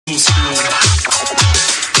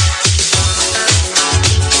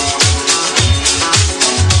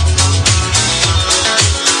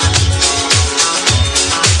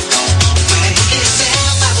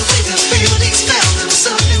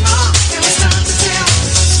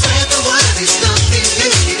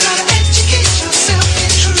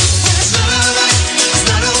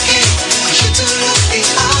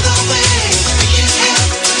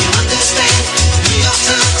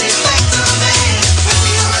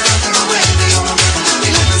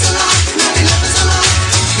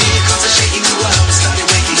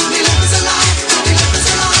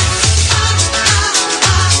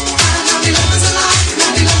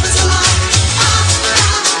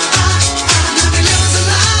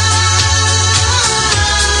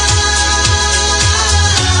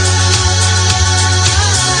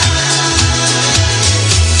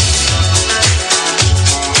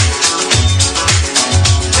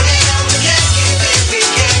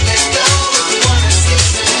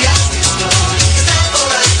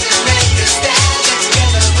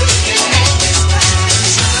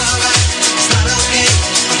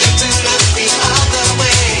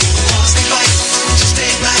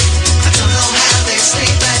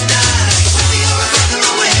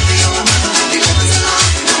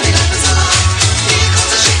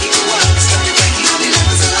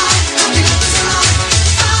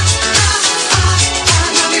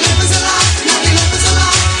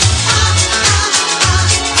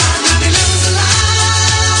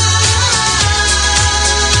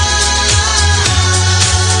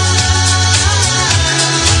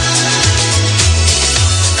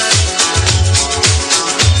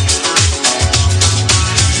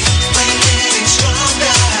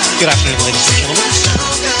Good afternoon, ladies and gentlemen,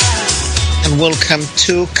 and welcome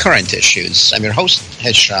to Current Issues. I'm your host,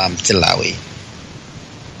 Hesham Tillawi.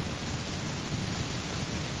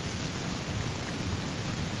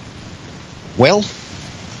 Well,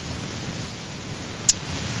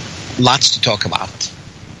 lots to talk about.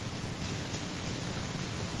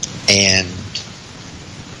 And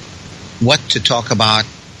what to talk about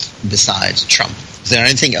besides Trump? Is there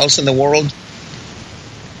anything else in the world?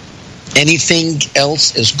 Anything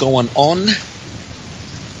else is going on?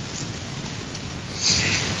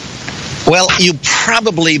 Well, you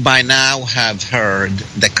probably by now have heard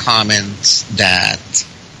the comments that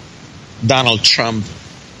Donald Trump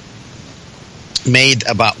made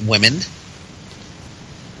about women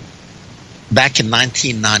back in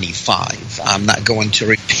 1995. I'm not going to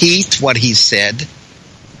repeat what he said,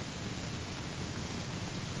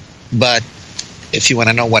 but if you want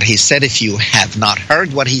to know what he said, if you have not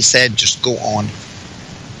heard what he said, just go on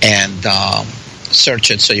and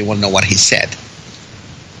search it so you will know what he said.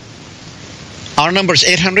 Our number is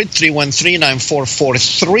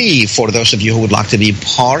 800-313-9443 for those of you who would like to be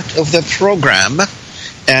part of the program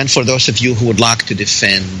and for those of you who would like to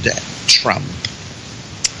defend Trump.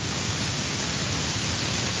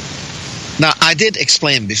 Now, I did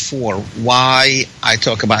explain before why I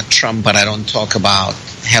talk about Trump, but I don't talk about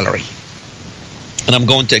Hillary. And I'm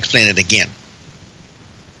going to explain it again.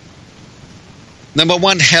 Number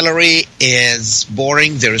one, Hillary is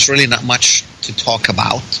boring. There is really not much to talk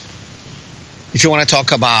about. If you want to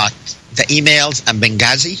talk about the emails and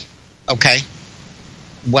Benghazi, okay,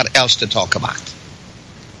 what else to talk about?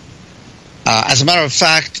 As a matter of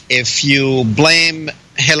fact, if you blame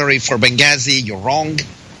Hillary for Benghazi, you're wrong,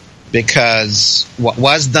 because what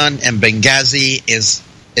was done in Benghazi is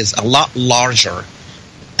a lot larger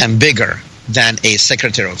and bigger than a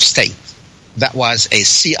Secretary of State. That was a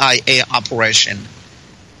CIA operation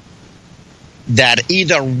that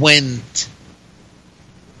either went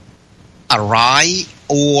awry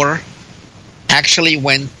or actually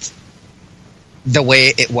went the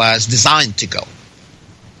way it was designed to go.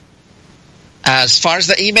 As far as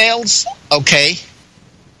the emails, okay,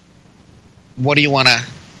 what do you want to...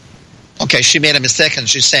 Okay, she made a mistake and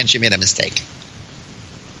she's saying she made a mistake.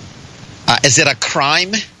 Is it a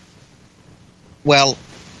crime? Well,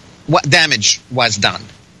 what damage was done?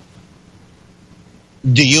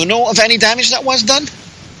 Do you know of any damage that was done?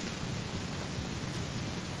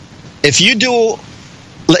 If you do,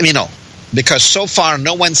 let me know. Because so far,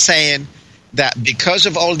 no one's saying that because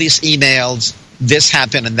of all these emails, this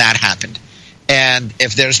happened and that happened. And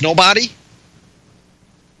if there's nobody,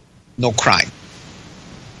 no crime.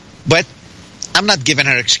 But I'm not giving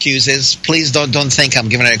her excuses. Please don't think I'm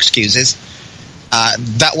giving her excuses.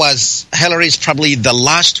 That was Hillary's probably the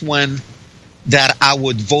last one that I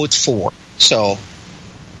would vote for. So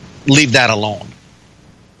leave that alone.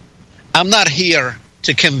 I'm not here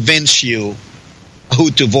to convince you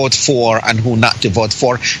who to vote for and who not to vote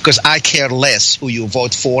for, because I care less who you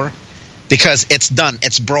vote for, because it's done,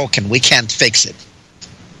 it's broken, we can't fix it.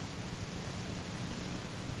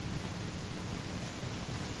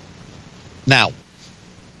 Now,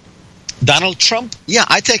 Donald Trump, yeah,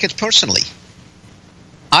 I take it personally.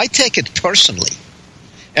 I take it personally.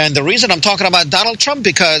 And the reason I'm talking about Donald Trump,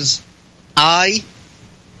 because I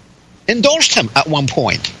endorsed him at one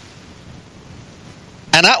point.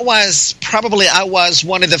 And I was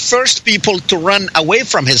one of the first people to run away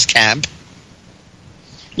from his camp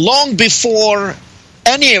long before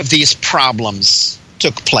any of these problems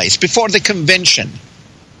took place, before the convention.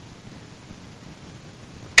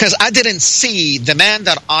 Because I didn't see the man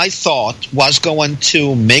that I thought was going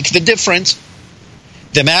to make the difference,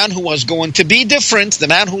 the man who was going to be different, the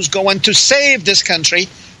man who's going to save this country.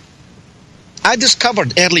 I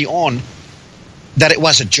discovered early on that it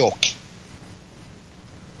was a joke.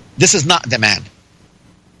 This is not the man.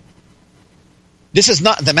 This is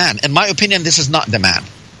not the man. In my opinion, this is not the man.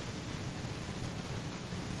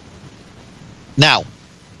 Now,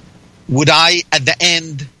 would I, at the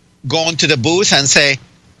end, go into the booth and say,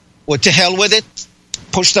 well, to hell with it,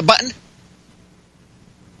 push the button?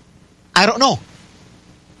 I don't know.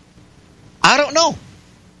 I don't know.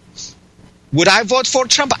 Would I vote for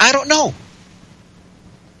Trump? I don't know.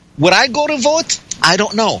 Would I go to vote? I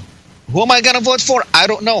don't know. Who am I going to vote for? I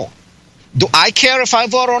don't know. Do I care if I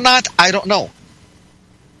vote or not? I don't know.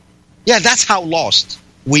 Yeah, that's how lost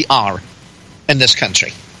we are in this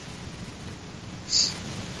country.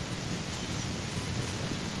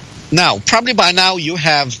 Now, probably by now you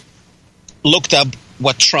have looked up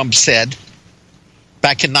what Trump said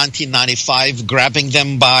back in 1995, grabbing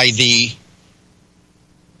them by the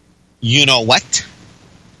you-know-what.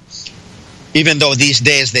 Even though these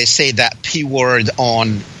days they say that P word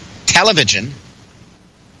on television,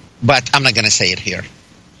 but I'm not going to say it here.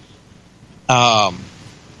 But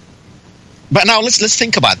now let's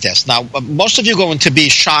think about this. Now, most of you are going to be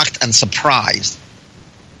shocked and surprised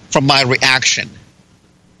from my reaction.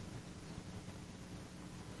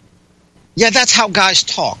 Yeah, that's how guys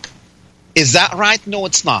talk. Is that right? No,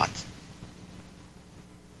 it's not.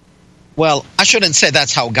 Well, I shouldn't say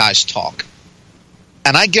that's how guys talk.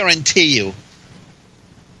 And I guarantee you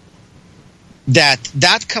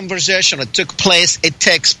that conversation that took place, it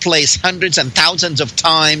takes place hundreds and thousands of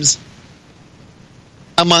times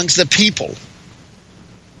amongst the people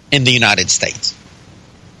in the United States.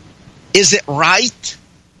 Is it right?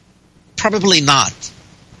 Probably not.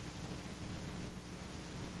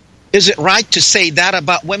 Is it right to say that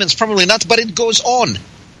about women? Probably not, but it goes on.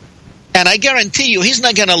 And I guarantee you, he's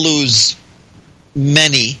not going to lose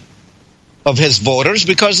many of his voters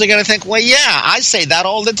because they're going to think, well, yeah, I say that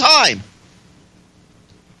all the time.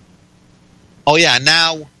 Oh, yeah,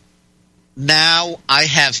 now I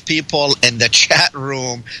have people in the chat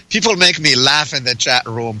room. People make me laugh in the chat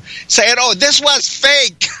room saying, oh, this was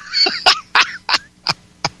fake.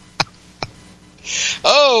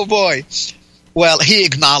 Oh, boy. Well, he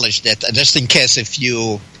acknowledged it, just in case if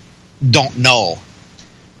you don't know.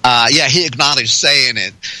 Yeah, he acknowledged saying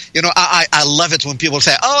it. You know, I love it when people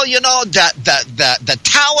say, oh, you know, the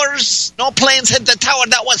towers, no planes hit the tower,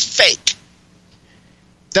 that was fake.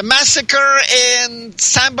 The massacre in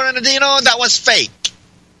San Bernardino, that was fake.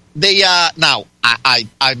 Now,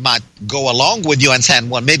 I might go along with you and say,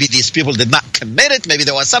 well, maybe these people did not commit it, maybe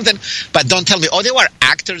there was something, but don't tell me, oh, they were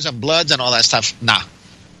actors and Bloods and all that stuff. Nah,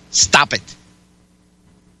 stop it.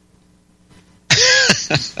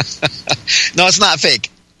 No, it's not fake.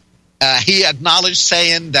 He acknowledged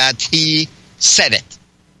saying that he said it.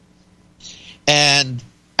 And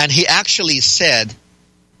he actually said,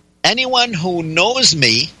 anyone who knows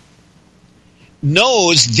me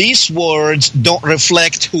knows these words don't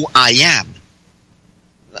reflect who I am.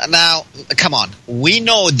 Now, come on. We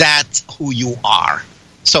know that's who you are.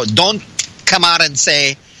 So don't come out and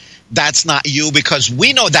say that's not you, because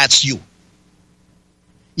we know that's you.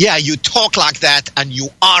 Yeah, you talk like that and you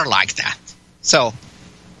are like that. So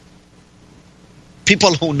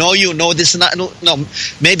people who know you know this is not, no,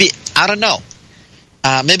 maybe, I don't know.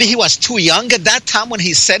 Maybe he was too young at that time when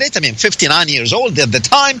he said it. I mean, 59 years old at the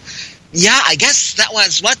time. Yeah, I guess that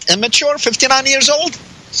was, immature, 59 years old?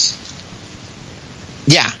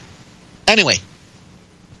 Yeah. Anyway,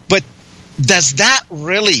 but does that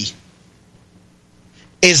really,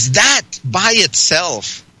 is that by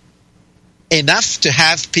itself enough to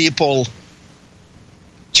have people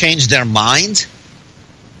change their mind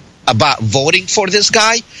about voting for this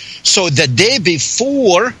guy? So the day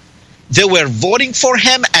before they were voting for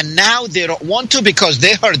him and now they don't want to because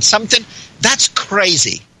they heard something. That's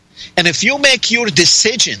crazy. And if you make your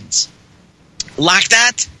decisions like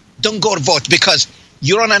that, don't go to vote because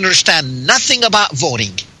you don't understand nothing about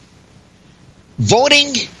voting.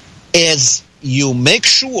 Voting is you make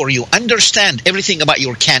sure you understand everything about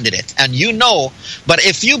your candidate and you know, but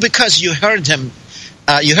if you, because you heard him,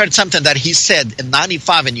 you heard something that he said in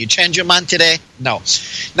 95 and you change your mind today? No.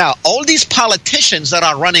 Now, all these politicians that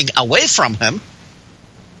are running away from him,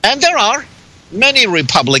 and there are many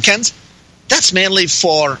Republicans, that's mainly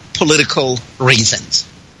for political reasons.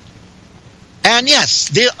 And yes,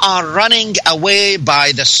 they are running away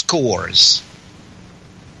by the scores.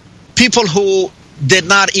 People who did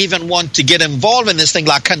not even want to get involved in this thing,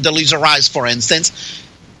 like Condoleezza Rice, for instance,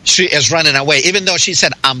 she is running away. Even though she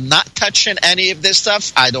said, I'm not touching any of this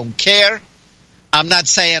stuff. I don't care. I'm not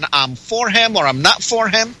saying I'm for him or I'm not for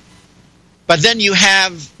him. But then you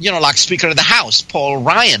have, like Speaker of the House, Paul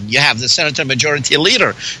Ryan. You have the Senator Majority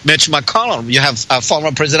Leader, Mitch McConnell. You have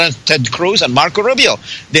former President Ted Cruz and Marco Rubio.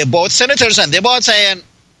 They're both senators and they're both saying,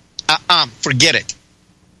 forget it.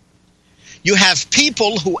 You have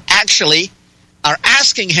people who actually are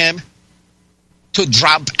asking him to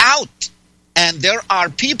drop out. And there are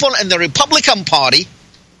people in the Republican Party,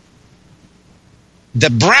 the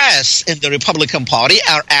brass in the Republican Party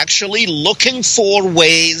are actually looking for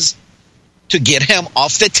ways to get him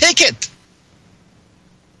off the ticket.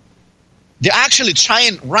 They're actually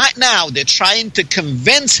trying, right now, they're trying to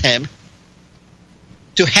convince him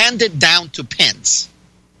to hand it down to Pence.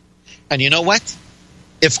 And you know what?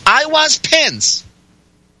 If I was Pence,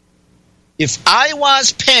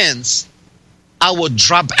 I would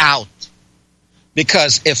drop out.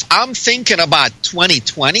 Because if I'm thinking about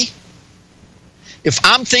 2020, if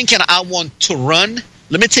I'm thinking I want to run,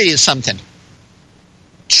 let me tell you something.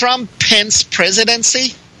 Trump-Pence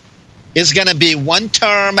presidency, It's going to be one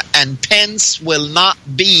term, and Pence will not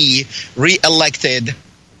be reelected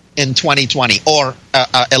in 2020 or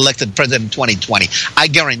elected president in 2020. I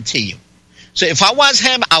guarantee you. So if I was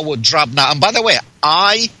him, I would drop now. And by the way,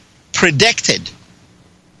 I predicted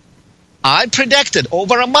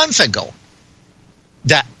over a month ago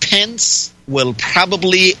that Pence will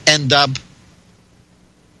probably end up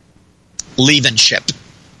leaving ship.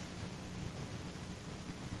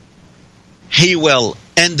 He will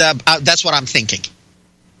end up, that's what I'm thinking.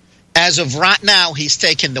 As of right now, he's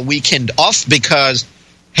taking the weekend off because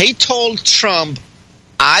he told Trump,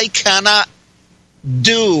 I cannot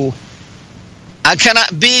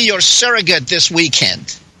be your surrogate this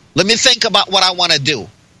weekend. Let me think about what I want to do.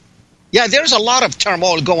 Yeah, there's a lot of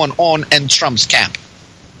turmoil going on in Trump's camp.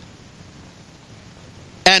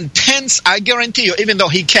 And Pence, I guarantee you, even though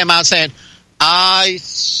he came out saying, I'm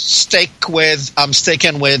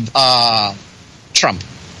sticking with Trump.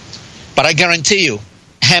 But I guarantee you,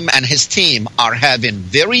 him and his team are having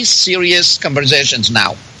very serious conversations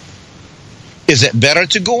now. Is it better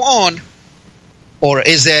to go on, or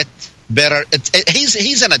is it better?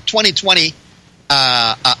 He's in a 2020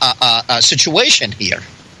 situation here.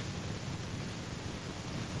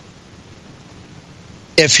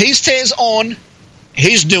 If he stays on,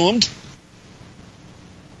 he's doomed.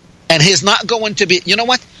 And he's not going to be, you know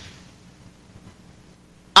what?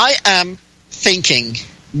 I am thinking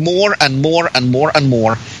more and more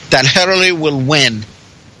that Hillary will win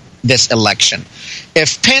this election.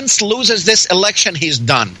 If Pence loses this election, he's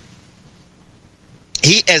done.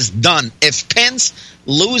 He is done. If Pence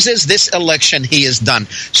loses this election, he is done.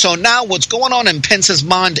 So now what's going on in Pence's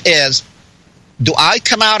mind is, do I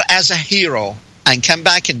come out as a hero and come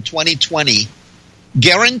back in 2020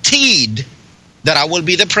 guaranteed that I will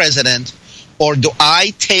be the president, or do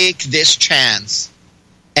I take this chance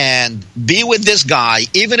and be with this guy?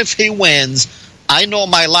 Even if he wins, I know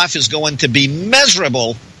my life is going to be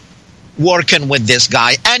miserable working with this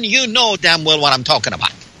guy, and you know damn well what I'm talking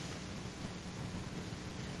about.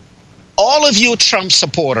 All of you Trump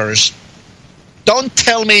supporters, don't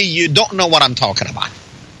tell me you don't know what I'm talking about.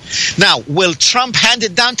 Now, will Trump hand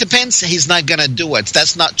it down to Pence? He's not going to do it.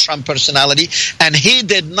 That's not Trump personality. And he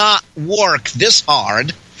did not work this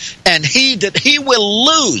hard. And he will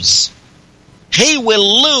lose. He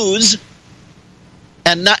will lose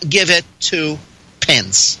and not give it to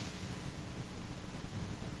Pence.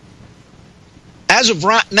 As of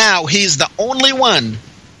right now, he's the only one.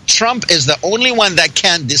 Trump is the only one that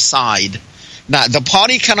can decide. Now, the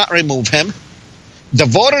party cannot remove him. The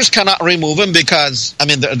voters cannot remove him because, I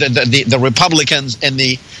mean, the Republicans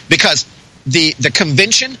because the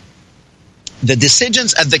convention, the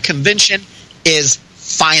decisions at the convention is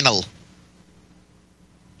final.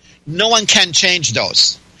 No one can change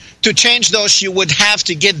those. To change those, you would have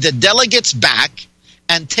to get the delegates back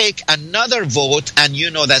and take another vote, and you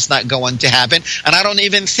know that's not going to happen. And I don't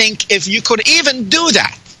even think if you could even do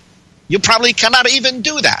that. You probably cannot even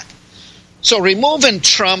do that. So removing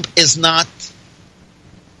Trump is not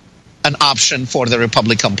an option for the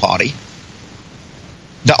Republican Party.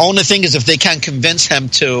 The only thing is if they can convince him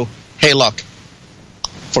to, hey, look,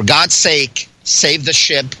 for God's sake, save the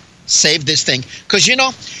ship, save this thing. Because, you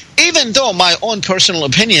know, even though my own personal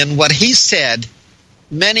opinion, what he said,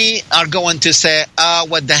 many are going to say,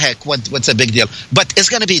 what the heck, what's a big deal? But it's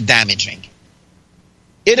going to be damaging.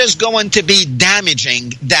 It is going to be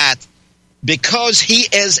damaging that because he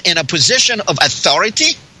is in a position of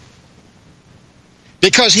authority,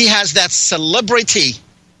 because he has that celebrity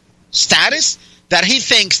status, that he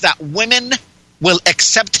thinks that women will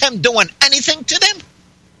accept him doing anything to them.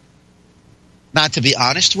 Not to be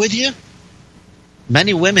honest with you,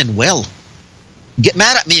 many women will. Get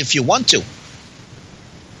mad at me if you want to.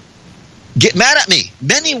 Get mad at me.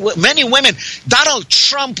 Many women. Donald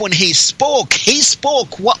Trump, when he spoke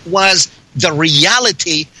what was the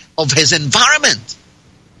reality of his environment.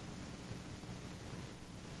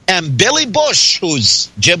 And Billy Bush, who's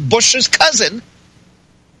Jeb Bush's cousin,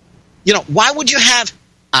 you know, why would you have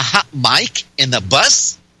a hot mic in the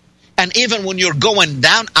bus? And even when you're going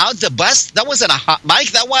down out the bus, that wasn't a hot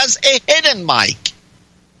mic, that was a hidden mic.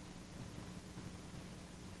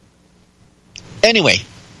 Anyway,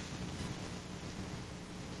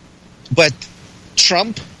 but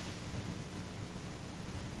Trump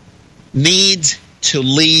needs to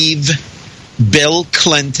leave Bill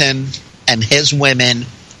Clinton and his women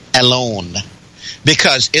alone,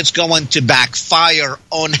 because it's going to backfire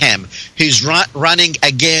on him. He's running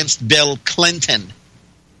against Bill Clinton.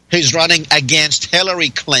 He's running against Hillary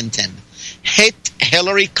Clinton. hit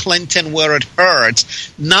Hillary Clinton where it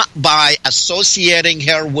hurts, not by associating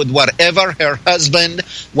her with whatever her husband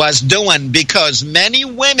was doing, because many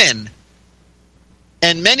women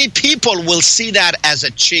and many people will see that as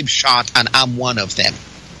a cheap shot, and I'm one of them.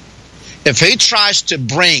 If he tries to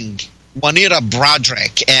bring Juanita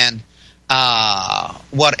Broderick and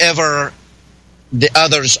whatever the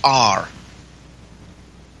others are,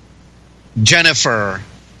 Jennifer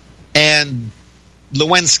and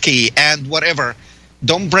Lewinsky and whatever,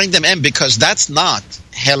 don't bring them in, because that's not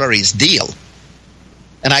Hillary's deal.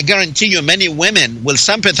 And I guarantee you many women will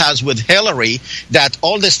sympathize with Hillary that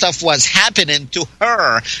all this stuff was happening to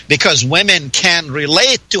her because women can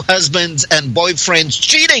relate to husbands and boyfriends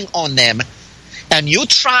cheating on them. And you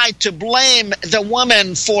try to blame the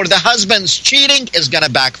woman for the husband's cheating is going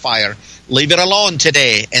to backfire. Leave it alone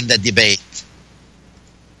today in the debate.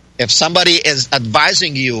 If somebody is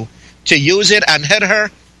advising you to use it and hit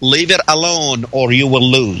her, leave it alone or you will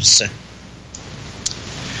lose.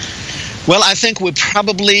 Well, I think we're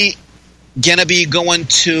probably going to be going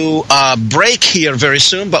to a break here very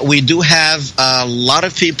soon, but we do have a lot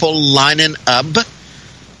of people lining up,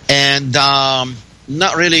 and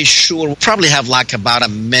not really sure. We'll probably have like about a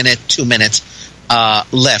minute, 2 minutes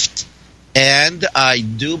left. And I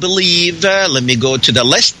do believe, let me go to the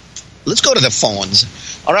list. Let's go to the phones.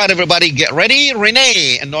 All right, everybody, get ready.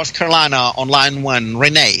 Renee in North Carolina on line 1.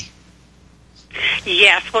 Renee.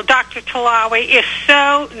 Yes, well, Dr. Tillawi, it's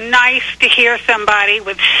so nice to hear somebody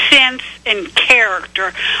with sense and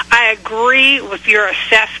character. I agree with your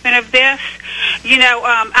assessment of this. You know,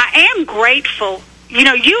 I am grateful. You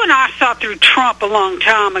know, you and I saw through Trump a long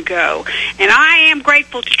time ago, and I am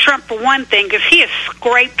grateful to Trump for one thing, because he has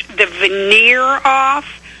scraped the veneer off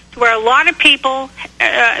to where a lot of people,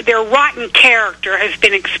 their rotten character has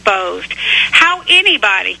been exposed. How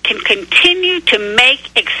anybody can continue to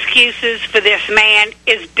make excuses for this man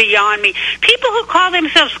is beyond me. People who call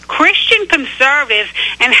themselves Christian conservatives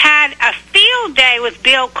and had a field day with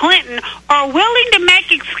Bill Clinton are willing to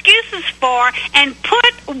make excuses for and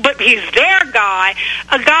but he's their guy,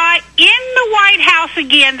 a guy in the White House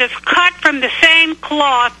again that's cut from the same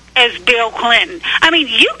cloth as Bill Clinton. I mean,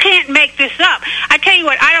 you can't make this up. I tell you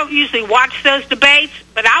what, I don't usually watch those debates,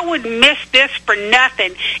 but I wouldn't miss this for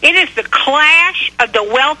nothing. It is the clash of the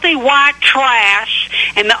wealthy white trash,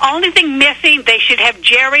 and the only thing missing, they should have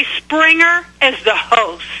Jerry Springer as the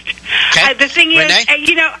host. Okay. The thing Renee? is,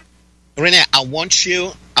 you know... Renee, I want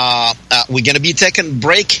you, we're going to be taking a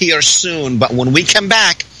break here soon, but when we come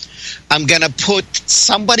back, I'm going to put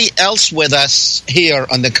somebody else with us here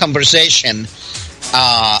on the conversation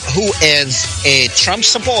who is a Trump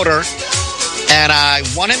supporter, and I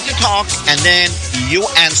want him to talk, and then you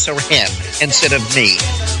answer him instead of me.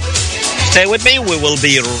 Stay with me. We will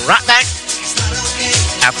be right back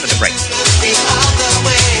after the break.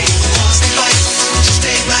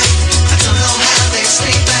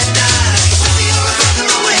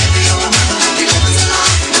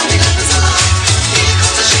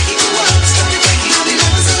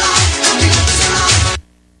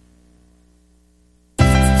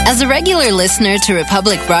 As a regular listener to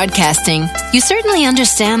Republic Broadcasting, you certainly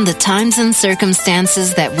understand the times and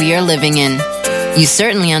circumstances that we are living in. You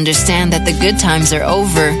certainly understand that the good times are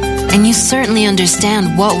over, and you certainly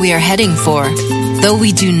understand what we are heading for. Though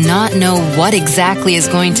we do not know what exactly is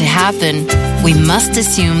going to happen, we must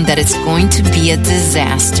assume that it's going to be a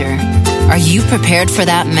disaster. Are you prepared for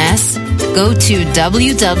that mess? Go to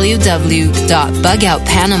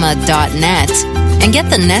www.bugoutpanama.net and get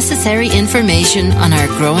the necessary information on our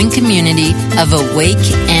growing community of awake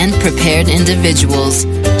and prepared individuals,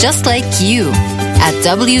 just like you. At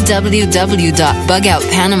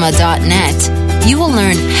www.bugoutpanama.net, you will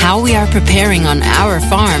learn how we are preparing on our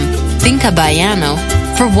farm, Finca Bayano,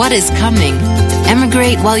 for what is coming.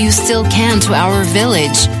 Emigrate while you still can to our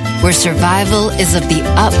village, where survival is of the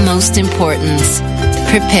utmost importance.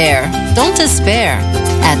 Prepare, don't despair,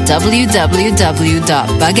 at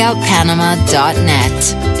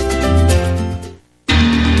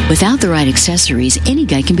www.bugoutpanama.net. Without the right accessories, any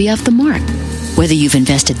guy can be off the mark. Whether you've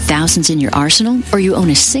invested thousands in your arsenal or you own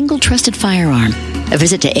a single trusted firearm, a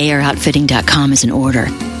visit to AROutfitting.com is in order.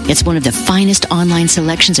 It's one of the finest online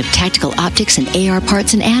selections of tactical optics and AR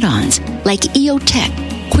parts and add-ons, like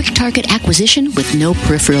EOTech, quick target acquisition with no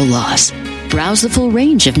peripheral loss. Browse the full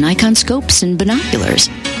range of Nikon scopes and binoculars.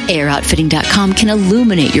 AROutfitting.com can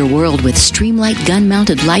illuminate your world with Streamlight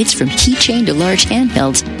gun-mounted lights from keychain to large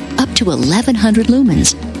handhelds up to 1,100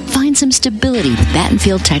 lumens. Find some stability with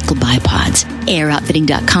Battenfield Tactical Bipods.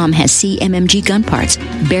 Airoutfitting.com has CMMG gun parts,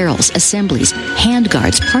 barrels, assemblies,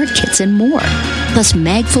 handguards, part kits, and more. Plus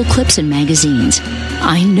mag-full clips and magazines.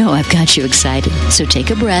 I know I've got you excited, so take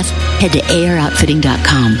a breath. Head to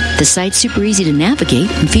Airoutfitting.com. The site's super easy to navigate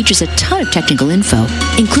and features a ton of technical info,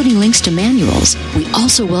 including links to manuals. We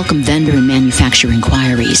also welcome vendor and manufacturer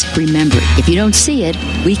inquiries. Remember, if you don't see it,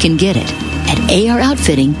 we can get it at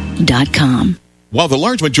AROutfitting.com. While the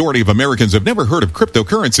large majority of Americans have never heard of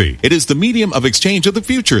cryptocurrency, it is the medium of exchange of the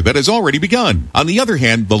future that has already begun. On the other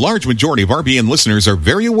hand, the large majority of RBN listeners are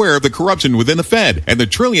very aware of the corruption within the Fed and the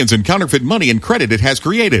trillions in counterfeit money and credit it has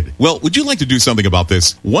created. Well, would you like to do something about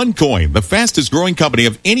this? OneCoin, the fastest growing company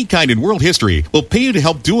of any kind in world history, will pay you to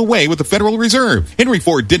help do away with the Federal Reserve. Henry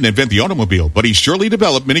Ford didn't invent the automobile, but he surely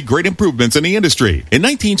developed many great improvements in the industry. In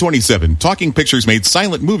 1927, talking pictures made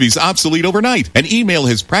silent movies obsolete overnight, and email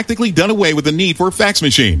has practically done away with the need for a fax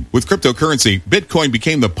machine. With cryptocurrency, Bitcoin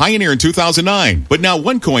became the pioneer in 2009. But now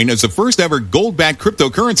OneCoin, as the first ever gold-backed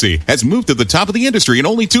cryptocurrency, has moved to the top of the industry in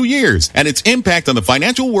only 2 years, and its impact on the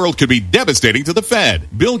financial world could be devastating to the Fed.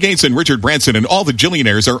 Bill Gates and Richard Branson and all the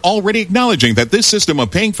jillionaires are already acknowledging that this system of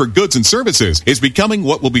paying for goods and services is becoming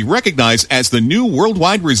what will be recognized as the new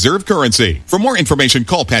worldwide reserve currency. For more information,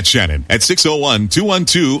 call Pat Shannon at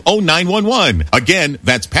 601-212-0911. Again,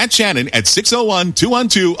 that's Pat Shannon at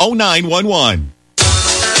 601-212-0911.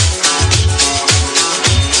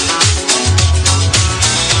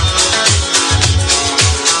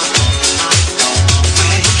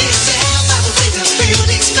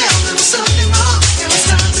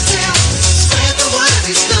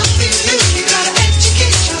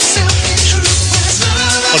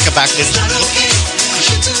 Welcome back,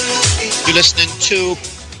 you're listening to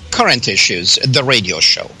Current Issues, the radio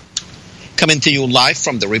show, coming to you live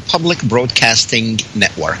from the Republic Broadcasting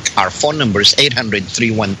Network. Our phone number is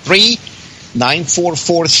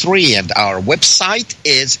 800-313-9443, and our website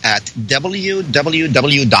is at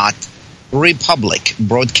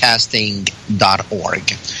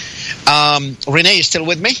www.republicbroadcasting.org. Renee, you still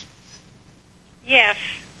with me? Yes.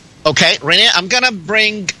 Okay, Renee, I'm going to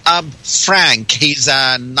bring up Frank. He's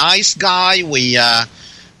a nice guy. We're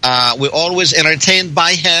always entertained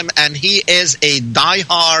by him, and he is a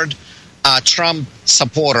diehard Trump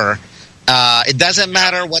supporter. It doesn't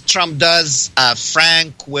matter what Trump does.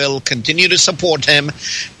 Frank will continue to support him.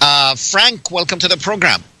 Frank, welcome to the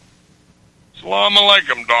program. Assalamu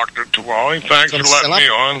alaikum, Dr. Tillawi. Thanks for letting me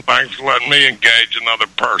on. Thanks for letting me engage another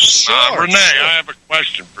person. Sure, Renee, I have a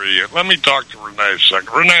question for you. Let me talk to Renee a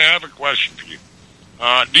second. Renee, I have a question for you.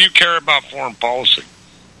 Do you care about foreign policy?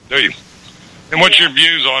 Do you? And what's your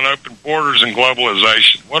views on open borders and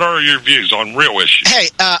globalization? What are your views on real issues? Hey,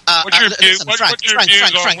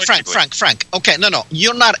 Frank. Okay, no.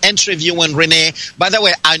 You're not interviewing Renee. By the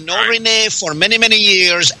way, I know Renee for many, many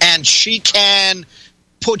years, and she can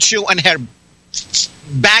put you in her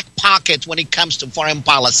back pocket when it comes to foreign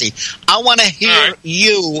policy. I want to hear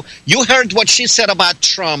you. You heard what she said about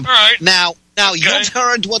Trump. Now you've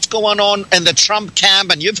heard what's going on in the Trump camp,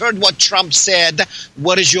 and you've heard what Trump said.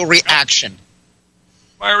 What is your reaction?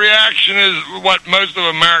 My reaction is what most of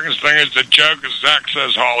Americans think is the joke is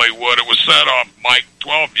Access Hollywood. It was set up, Mike,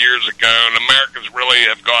 12 years ago, and Americans really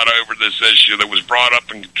have got over this issue that was brought up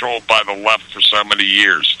and controlled by the left for so many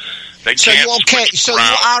years. So you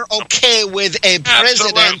are okay with a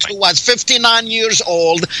president who was 59 years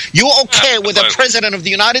old? You okay with a president of the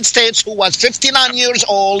United States who was 59 years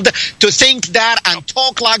old to think that and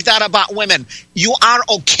talk like that about women? You are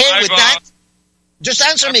okay with that? Just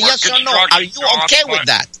answer me yes or no. Are you okay with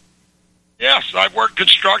that? Yes, I've worked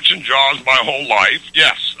construction jobs my whole life.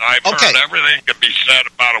 Yes, I've heard everything could be said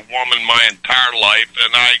about a woman my entire life,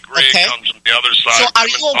 and I agree it comes from the other side. So are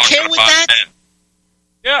you okay with that? Men.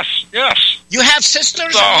 Yes. You have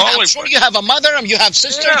sisters? I'm sure you have a mother, and you have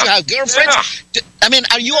sisters, you have girlfriends. Yeah. I mean,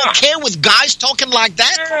 are you okay with guys talking like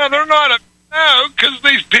that? Yeah, they're not. No, because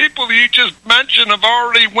these people you just mentioned have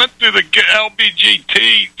already went through the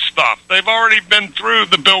LBGT stuff. They've already been through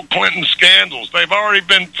the Bill Clinton scandals. They've already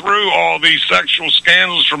been through all these sexual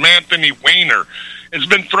scandals from Anthony Weiner. It's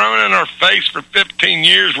been thrown in our face for 15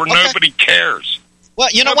 years where nobody cares. Well,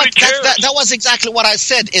 you know what? That was exactly what I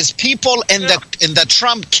said. Is people in the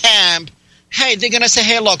Trump camp? Hey, they're gonna say,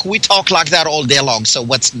 "Hey, look, we talk like that all day long. So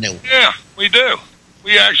what's new?" Yeah, we do.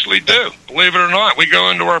 We actually do. Believe it or not, we go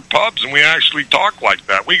into our pubs and we actually talk like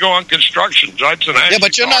that. We go on construction jobs and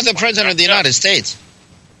but you're not the president of the United States.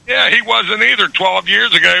 Yeah, he wasn't either. 12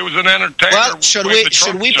 years ago, he was an entertainer. Well, should we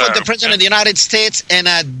put the president of the United States in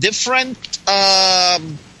a different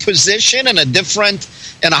position, in a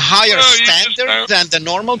higher standard than the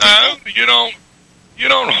normal people? No, you You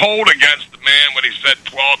don't hold against the man when he said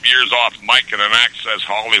 12 years off Mike in an Access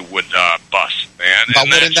Hollywood bus, man. But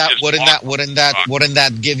wouldn't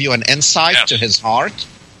that give you an insight to his heart?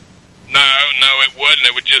 No, it wouldn't.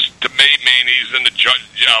 It would just, to me, mean he's in the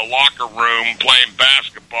locker room playing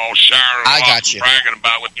basketball, showering off, and bragging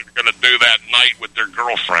about what they're going to do that night with their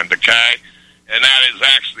girlfriend, okay? And that is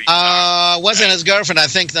actually... wasn't his girlfriend, I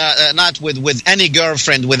think, not with any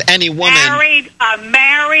girlfriend, with any woman. A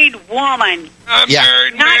married woman.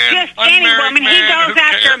 Married not man, just any woman. Man, he goes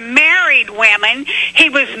after married women. He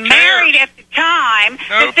was married at the time.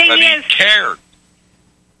 The thing is... cared.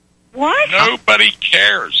 What? Nobody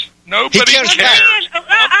cares. Nobody cares.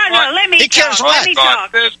 Let me talk. Let me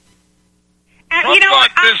talk.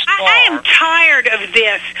 I am tired of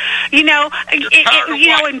this.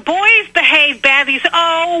 When boys behave badly, boys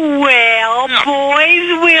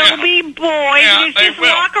will be boys. It's just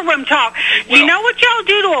locker room talk. You know what y'all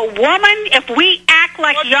do to a woman if we act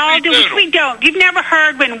like y'all do, which we don't. You've never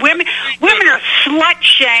heard when women are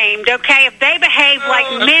slut-shamed, okay, if they behave like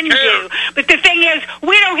men do. But the thing is,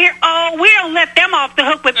 we don't let them off the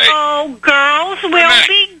hook with, girls will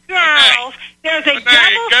be girls. There's a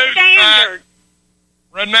double standard.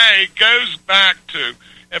 Renee, goes back to,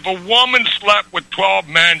 if a woman slept with 12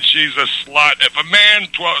 men, she's a slut. If a man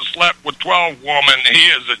slept with 12 women, he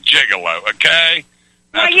is a gigolo, okay?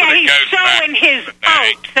 That's he's sowing his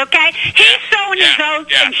oats, okay? He's sowing his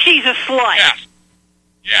oats, and she's a slut.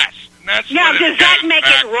 Yes. Now, does that make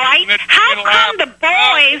it right? How come the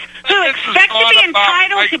boys who expect to be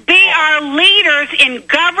entitled to be our leaders in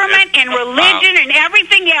government and religion and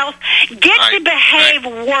everything else get to behave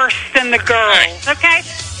worse than the girls, okay?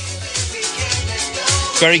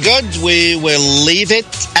 Very good. We will leave it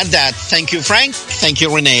at that. Thank you, Frank. Thank you,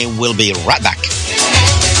 Renee. We'll be right back.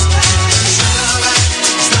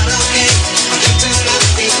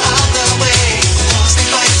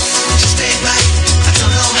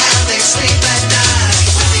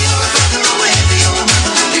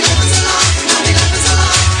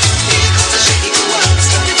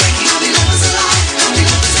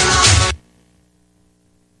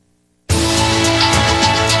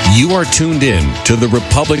 You are tuned in to the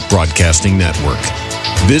Republic Broadcasting Network.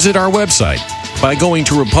 Visit our website by going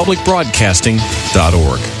to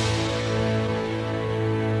republicbroadcasting.org.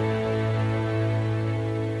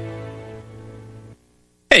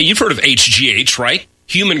 Hey, you've heard of HGH, right?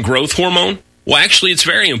 Human growth hormone? Well, actually, it's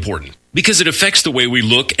very important because it affects the way we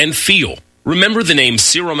look and feel. Remember the name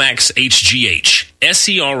Seromax HGH,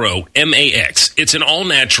 SEROMAX. It's an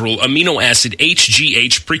all-natural amino acid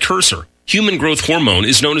HGH precursor. Human growth hormone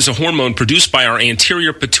is known as a hormone produced by our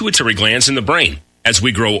anterior pituitary glands in the brain. As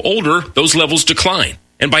we grow older, those levels decline.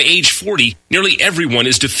 And by age 40, nearly everyone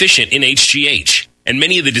is deficient in HGH. And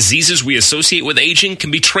many of the diseases we associate with aging can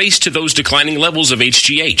be traced to those declining levels of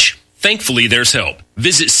HGH. Thankfully, there's help.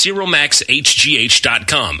 Visit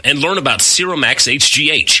SeromaxHGH.com and learn about Seromax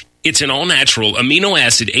HGH. It's an all-natural amino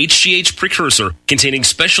acid HGH precursor containing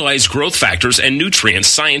specialized growth factors and nutrients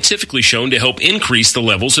scientifically shown to help increase the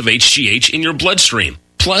levels of HGH in your bloodstream.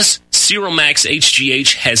 Plus, Seromax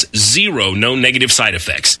HGH has 0 known negative side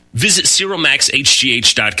effects. Visit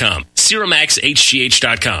SeromaxHGH.com.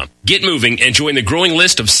 SeromaxHGH.com. Get moving and join the growing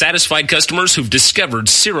list of satisfied customers who've discovered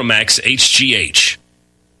Seromax HGH.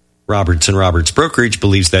 Roberts & Roberts Brokerage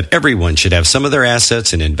believes that everyone should have some of their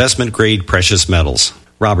assets in investment-grade precious metals.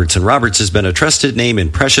 Roberts & Roberts has been a trusted name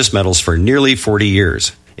in precious metals for nearly 40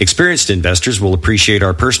 years. Experienced investors will appreciate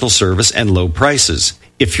our personal service and low prices.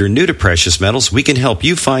 If you're new to precious metals, we can help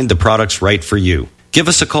you find the products right for you. Give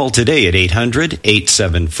us a call today at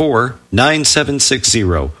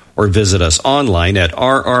 800-874-9760 or visit us online at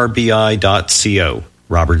rrbi.co.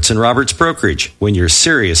 Roberts & Roberts Brokerage, when you're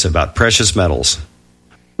serious about precious metals.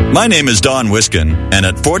 My name is Don Wiskin, and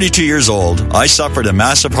at 42 years old, I suffered a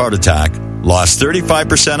massive heart attack, lost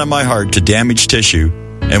 35% of my heart to damaged tissue,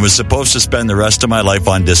 and was supposed to spend the rest of my life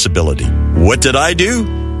on disability. What did I do?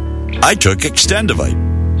 I took Extendivite,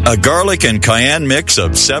 a garlic and cayenne mix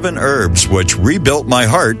of 7 herbs which rebuilt my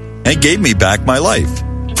heart and gave me back my life.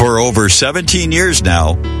 For over 17 years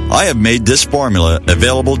now, I have made this formula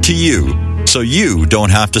available to you so you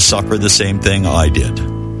don't have to suffer the same thing I did.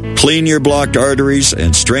 Clean your blocked arteries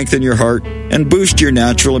and strengthen your heart and boost your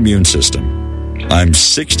natural immune system. I'm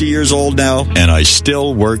 60 years old now and I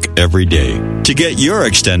still work every day. To get your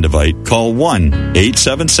Extendivite, call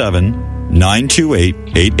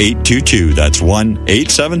 1-877-928-8822. That's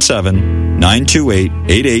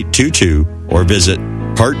 1-877-928-8822 or visit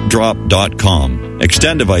heartdrop.com.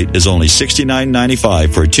 Extendivite is only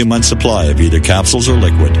 $69.95 for a 2-month supply of either capsules or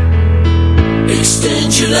liquid.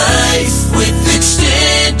 Extend your life with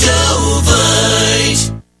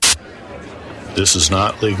Extendovite. This is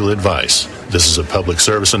not legal advice. This is a public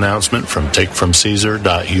service announcement from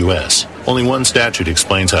takefromcaesar.us. Only one statute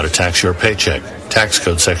explains how to tax your paycheck. Tax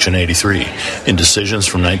Code Section 83. In decisions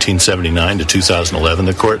from 1979 to 2011,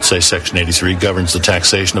 the courts say Section 83 governs the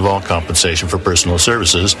taxation of all compensation for personal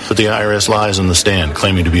services, but the IRS lies on the stand,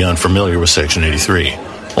 claiming to be unfamiliar with Section 83.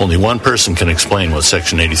 Only one person can explain what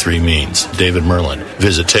Section 83 means, David Merlin.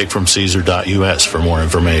 Visit takefromcaesar.us for more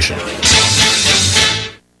information.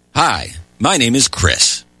 Hi, my name is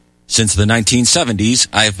Chris. Since the 1970s,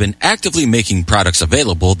 I have been actively making products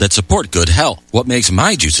available that support good health. What makes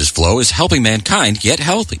my juices flow is helping mankind get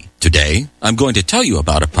healthy. Today, I'm going to tell you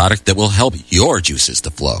about a product that will help your juices to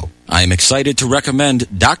flow. I am excited to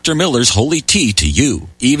recommend Dr. Miller's Holy Tea to you.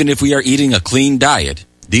 Even if we are eating a clean diet,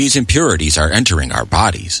 these impurities are entering our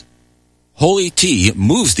bodies. Holy Tea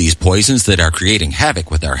moves these poisons that are creating havoc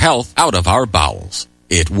with our health out of our bowels.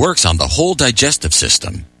 It works on the whole digestive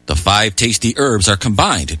system. The 5 tasty herbs are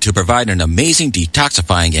combined to provide an amazing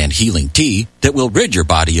detoxifying and healing tea that will rid your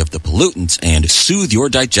body of the pollutants and soothe your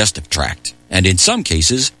digestive tract, and in some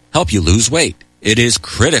cases, help you lose weight. It is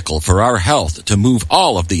critical for our health to move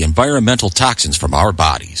all of the environmental toxins from our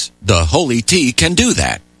bodies. The Holy Tea can do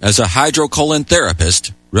that. As a hydrocolon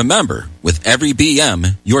therapist, remember, with every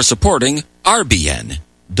BM, you're supporting RBN.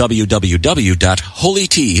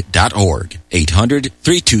 www.holytea.org.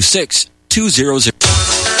 800-326-200.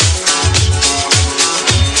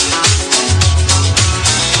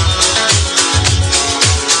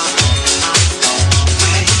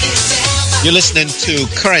 You're listening to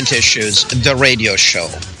Current Issues, the radio show.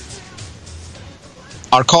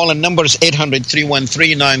 Our call-in number is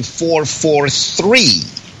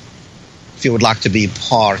 800-313-9443 if you would like to be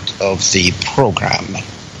part of the program.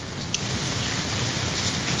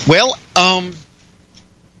 Well,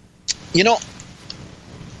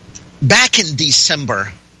 back in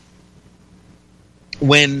December,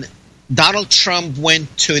 when Donald Trump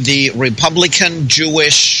went to the Republican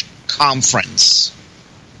Jewish conference,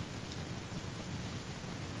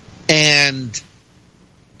 and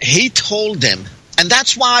he told them, and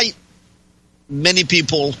that's why many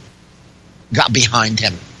people got behind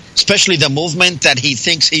him, especially the movement that he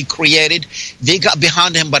thinks he created. They got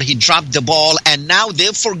behind him, but he dropped the ball, and now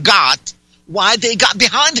they forgot why they got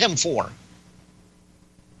behind him for.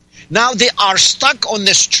 Now they are stuck on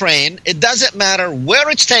this train. It doesn't matter where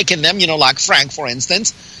it's taking them, like Frank, for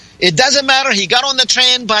instance. It doesn't matter. He got on the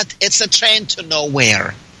train, but it's a train to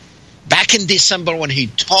nowhere. Back in December when he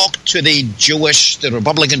talked to the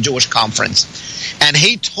Republican Jewish conference, and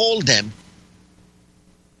he told them,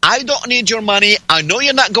 I don't need your money. I know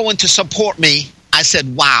you're not going to support me. I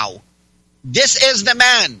said, wow, this is the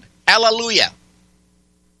man. Hallelujah.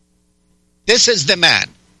 This is the man.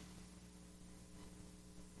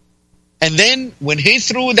 And then when he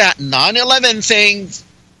threw that 9/11 thing,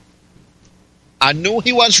 I knew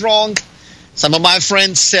he was wrong. Some of my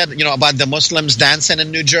friends said, about the Muslims dancing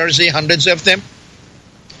in New Jersey, hundreds of them.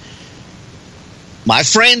 My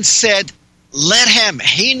friend said, let him.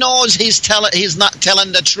 He knows he's not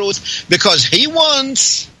telling the truth because he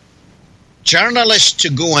wants journalists to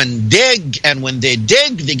go and dig. And when they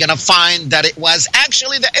dig, they're going to find that it was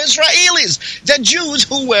actually the Israelis, the Jews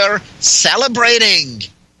who were celebrating.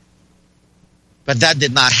 But that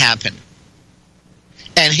did not happen.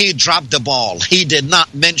 And he dropped the ball. He did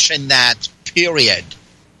not mention that, period.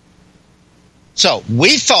 So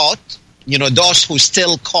we thought, those who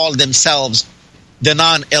still call themselves the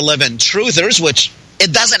 9/11 truthers, which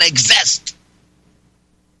it doesn't exist.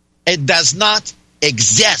 It does not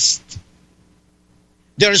exist.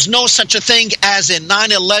 There's no such a thing as a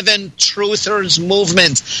 9/11 truthers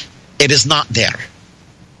movement. It is not there.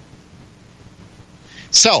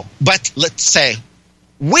 So, but let's say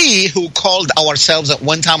we who called ourselves at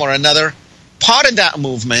one time or another part of that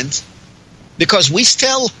movement, because we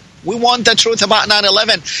want the truth about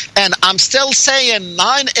 9/11. And I'm still saying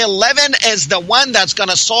 9/11 is the one that's going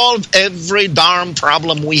to solve every darn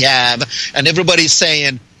problem we have. And everybody's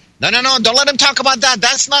saying, no, don't let him talk about that.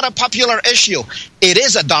 That's not a popular issue. It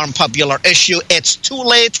is a darn popular issue. It's too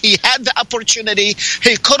late. He had the opportunity.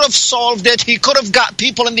 He could have solved it. He could have got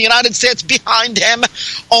people in the United States behind him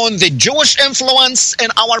on the Jewish influence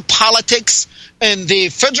in our politics, in the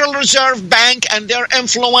Federal Reserve Bank and their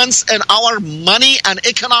influence in our money and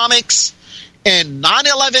economics, in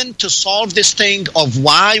 9/11 to solve this thing of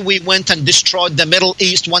why we went and destroyed the Middle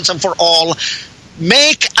East once and for all.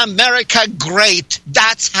 Make America great.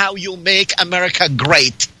 That's how you make America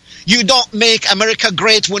great. You don't make America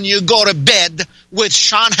great when you go to bed with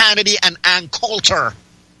Sean Hannity and Ann Coulter.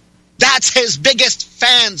 That's his biggest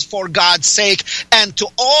fans, for God's sake. And to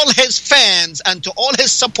all his fans and to all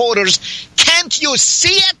his supporters, can't you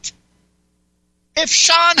see it? If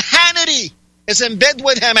Sean Hannity is in bed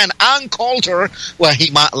with him and Ann Coulter, well,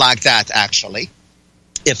 he might like that, actually.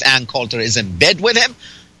 If Ann Coulter is in bed with him,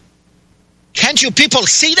 can't you people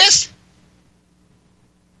see this?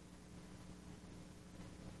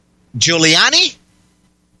 Giuliani?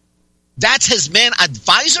 That's his main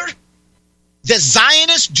advisor? The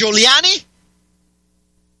Zionist Giuliani?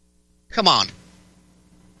 Come on.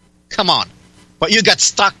 But you got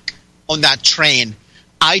stuck on that train.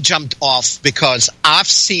 I jumped off because I've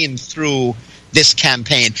seen through this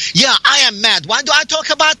campaign. Yeah, I am mad. Why do I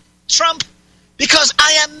talk about Trump? Because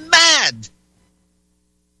I am mad.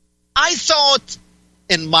 I thought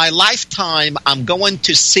in my lifetime I'm going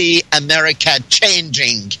to see America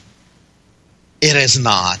changing. It is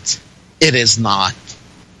not. It is not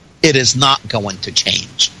going to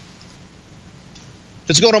change.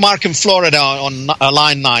 Let's go to Mark in Florida on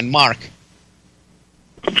line 9. Mark.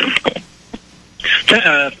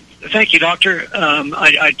 Thank you, Doctor.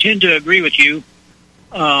 I tend to agree with you.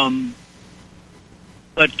 But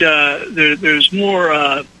there's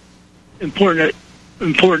more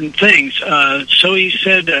important things. So he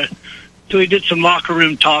said, so he did some locker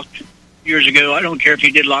room talk years ago. I don't care if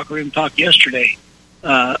he did locker room talk yesterday,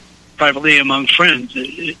 privately among friends.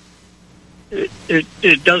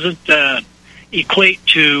 It doesn't equate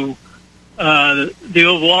to the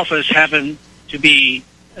Oval Office having to be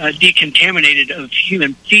decontaminated of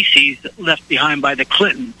human feces left behind by the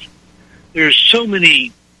Clintons. There's so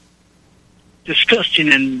many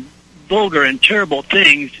disgusting and vulgar and terrible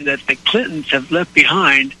things that the Clintons have left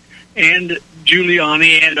behind, and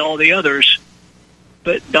Giuliani and all the others.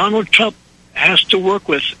 But Donald Trump has to work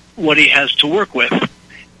with what he has to work with,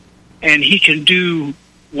 and he can do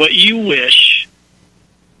what you wish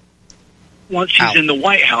once he's in the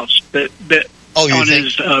White House. But on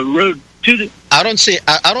his road to the, I don't see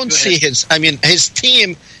his. I mean, his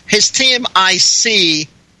team. I see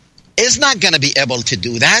is not going to be able to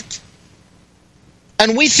do that.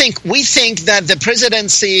 And we think that the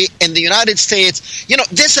presidency in the United States,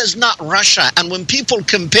 this is not Russia. And when people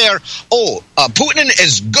compare, Putin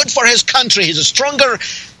is good for his country, he's a stronger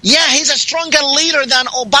leader than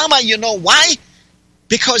Obama. You know why?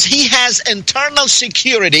 Because he has internal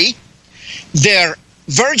security. Their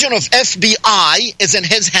version of FBI is in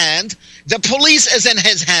his hand. The police is in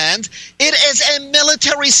his hand. It is a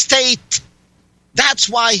military state. That's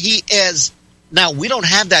why he is. Now, we don't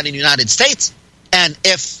have that in the United States. And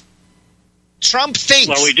if Trump thinks...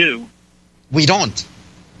 Well, we do. We don't.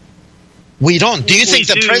 We don't. Do you think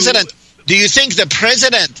the president... Do you think the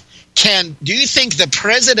president can... Do you think the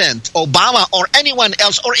president, Obama, or anyone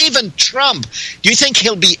else, or even Trump, do you think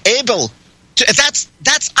he'll be able to...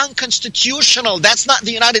 That's unconstitutional. That's not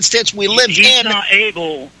the United States we live in. He's not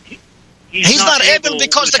able... He's not able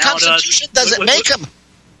because the Constitution doesn't make him.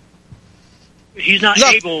 He's not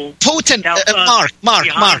able... Putin...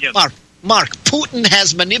 Mark, Putin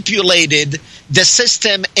has manipulated the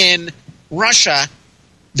system in Russia.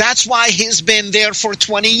 That's why he's been there for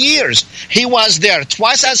 20 years. He was there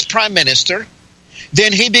twice as prime minister.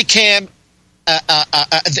 Then he became,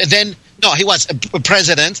 he was a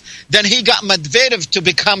president. Then he got Medvedev to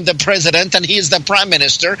become the president, and he's the prime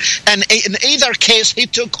minister. And in either case, he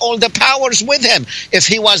took all the powers with him. If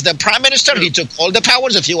he was the prime minister, he took all the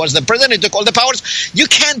powers. If he was the president, he took all the powers. You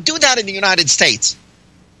can't do that in the United States.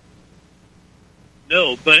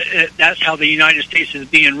 No, but that's how the United States is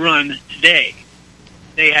being run today.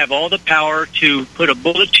 They have all the power to put a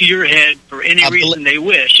bullet to your head for any reason they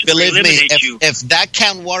wish. Believe me, if that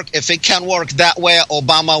can work, if it can work that way,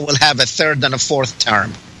 Obama will have a third and a fourth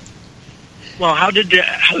term. Well,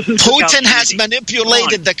 Putin has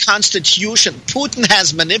manipulated the Constitution. Putin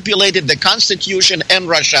has manipulated the Constitution in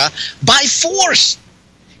Russia by force.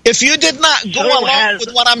 If you did not go along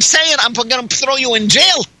with what I'm saying, I'm going to throw you in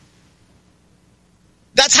jail.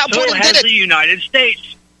 That's how Putin did it. The United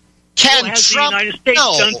States. Can Trump?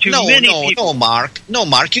 No, Mark. No,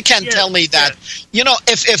 Mark. You can't tell me that.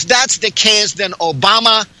 Yes. If that's the case, then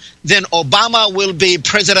Obama will be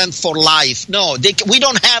president for life. No, we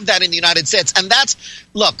don't have that in the United States. And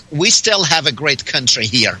we still have a great country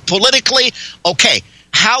here. Politically, okay.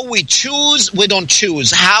 How we choose, we don't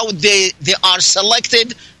choose. How they are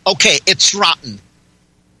selected, okay, it's rotten.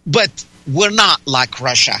 But we're not like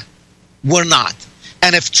Russia. We're not.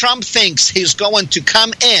 And if Trump thinks he's going to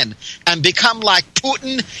come in and become like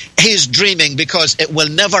Putin, he's dreaming, because it will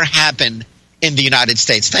never happen in the United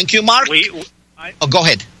States. Thank you, Mark. Go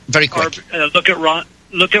ahead. Very quick. Look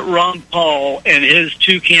at Ron Paul and his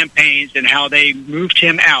two campaigns and how they moved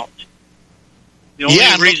him out.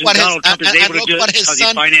 The only reason Donald Trump is able to do it is because he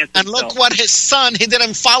financed himself. And look what his son, he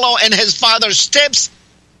didn't follow in his father's steps.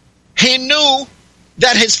 He knew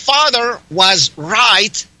that his father was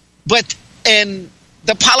right, but in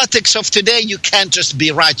the politics of today, you can't just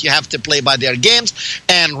be right. You have to play by their games,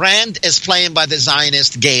 and Rand is playing by the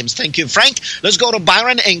Zionist games. Thank you, Frank. Let's go to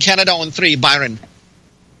Byron in Canada on 3. Byron.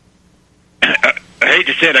 I hate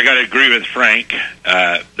to say it, I got to agree with Frank.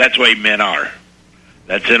 That's the way men are.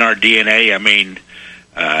 That's in our DNA. I mean,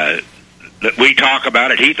 we talk about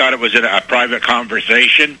it. He thought it was in a private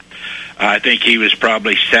conversation. I think he was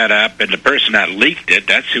probably set up, and the person that leaked it,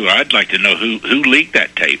 that's who I'd like to know who leaked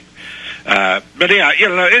that tape. But yeah,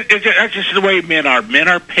 that's just the way men are. Men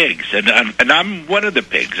are pigs, and I'm one of the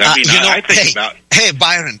pigs. I mean, I think about... Hey,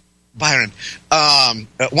 Byron,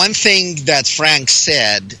 one thing that Frank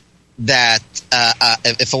said, that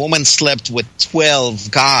if a woman slept with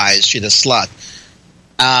 12 guys, she's a slut.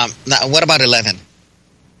 Now, what about 11?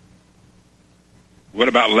 What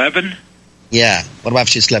about 11? Yeah. What about if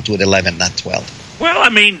she slept with 11, not 12? Well, I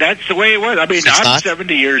mean, that's the way it was. I mean, I'm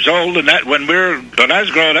 70 years old, and that when I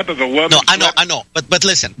was growing up, if a woman... No, I know. But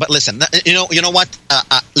listen. You know what?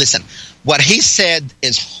 Listen. What he said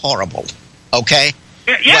is horrible, okay?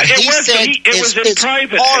 Yeah, what he said was in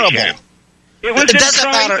private. Horrible. It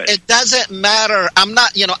doesn't matter. It doesn't matter. I'm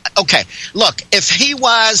not, okay. Look, if he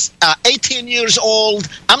was 18 years old,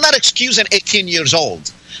 I'm not excusing 18 years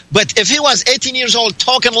old. But if he was 18 years old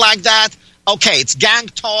talking like that, okay, it's gang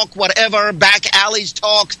talk, whatever, back alleys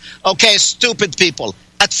talk, okay, stupid people.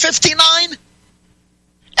 At 59,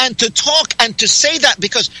 and to talk and to say that,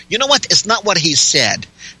 because you know what? It's not what he said.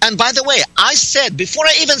 And by the way, I said, before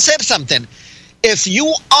I even said something, if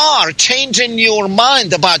you are changing your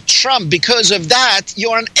mind about Trump because of that,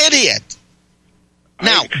 you're an idiot.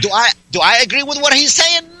 Now, do I agree with what he's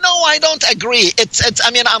saying? No, I don't agree.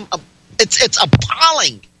 It's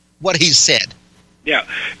appalling what he said. Yeah.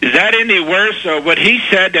 Is that any worse? What he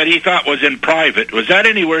said that he thought was in private, was that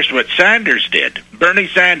any worse what Sanders did? Bernie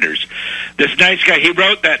Sanders, this nice guy, he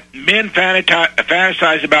wrote that men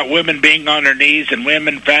fantasize about women being on their knees and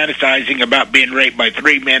women fantasizing about being raped by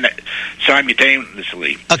 3 men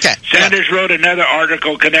simultaneously. Okay. Sanders wrote another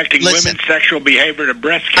article connecting women's sexual behavior to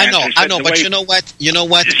breast cancer. I know, but you know what?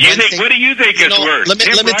 What do you think is worse? Let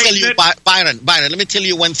me tell you, Byron, let me tell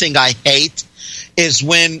you one thing I hate is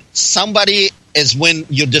when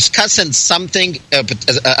you're discussing something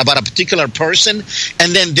about a particular person,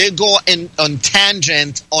 and then they go on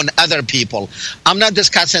tangent on other people. I'm not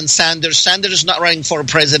discussing Sanders. Sanders is not running for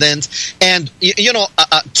president. And,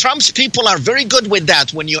 Trump's people are very good with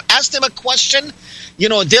that. When you ask them a question, they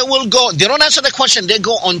don't answer the question. They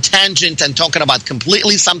go on tangent and talking about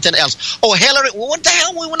completely something else. Oh, Hillary, what the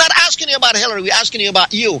hell? We were not asking you about Hillary. We're asking you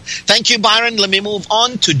about you. Thank you, Byron. Let me move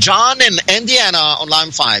on to John in Indiana on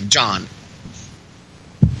line 5. John.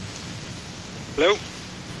 Hello?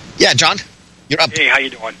 Yeah, John, you're up. Hey, how you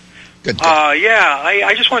doing? Good.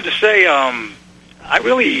 I just wanted to say I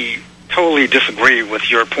really totally disagree with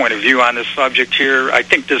your point of view on this subject here. I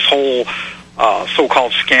think this whole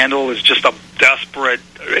so-called scandal is just a desperate.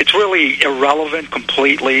 It's really irrelevant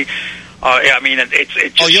completely.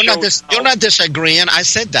 It's just you're not disagreeing. I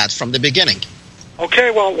said that from the beginning.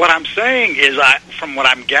 Okay, well, what I'm saying is, from what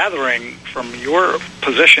I'm gathering from your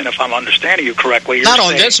position, if I'm understanding you correctly, you're Not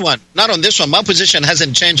on this one. My position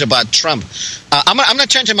hasn't changed about Trump. I'm not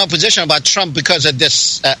changing my position about Trump because of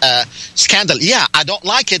this scandal. Yeah, I don't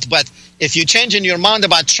like it, but if you're changing your mind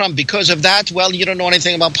about Trump because of that, well, you don't know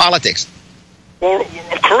anything about politics. Well,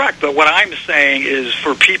 correct, but what I'm saying is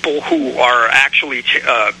for people who are actually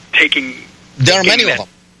taking... There are many of them.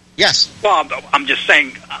 Yes. Well, I'm just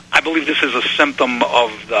saying, I believe this is a symptom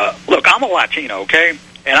of the... Look, I'm a Latino, okay?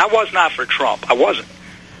 And I was not for Trump. I wasn't.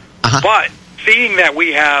 But seeing that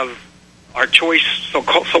we have our choice,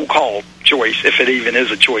 so-called choice, if it even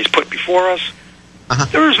is a choice, put before us,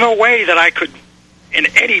 there is no way that I could, in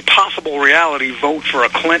any possible reality, vote for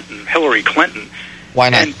Hillary Clinton. Why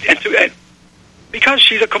not? Because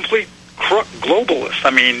she's a complete crook globalist.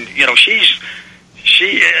 I mean,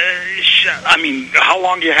 how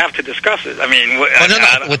long do you have to discuss it? I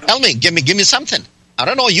mean, tell me, give me something. I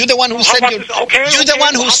don't know. You're the one who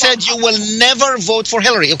said you will never vote for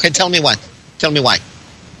Hillary. Okay, tell me why.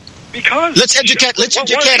 Because let's educate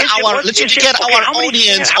our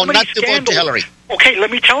audience on not to vote for Hillary. Okay, let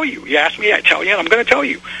me tell you. You asked me, I tell you, and I'm going to tell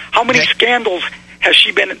you. How many scandals has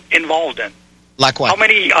she been involved in? Like what? How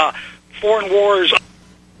many foreign wars?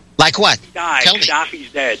 Like what? He died. Tell me.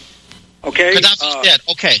 Gaddafi's dead. Okay. Gaddafi's dead.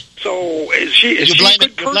 Okay. So is she a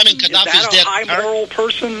good person? Is that a high moral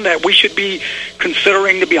person that we should be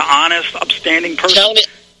considering to be an honest, upstanding person?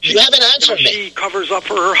 You haven't answered me. She covers up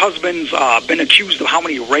for her husband's been accused of how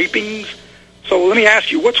many rapings. So let me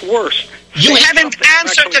ask you, what's worse? You haven't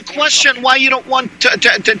answered the question why you don't want to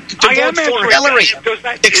vote for Hillary.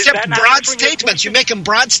 Except broad statements. You're making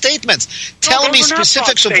broad statements. Tell me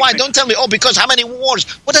specifics of why. Don't tell me, because how many wars?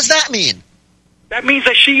 What does that mean? That means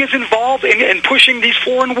that she is involved in pushing these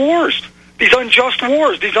foreign wars, these unjust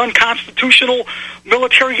wars, these unconstitutional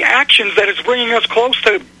military actions that is bringing us close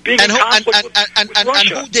to being in conflict with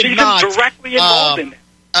Russia. And who did She's not? Directly involved in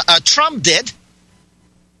it. Trump did.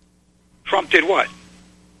 Trump did what?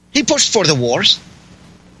 He pushed for the wars.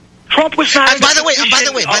 Trump was not. By the way,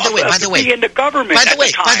 in the government.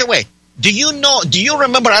 By the way, do you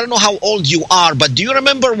remember? I don't know how old you are, but do you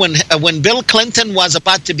remember when Bill Clinton was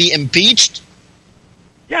about to be impeached?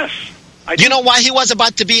 Yes. Do you know why he was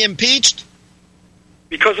about to be impeached?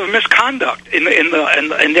 Because of misconduct in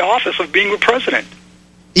the office of being the president.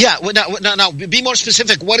 Yeah. Now, be more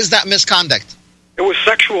specific. What is that misconduct? It was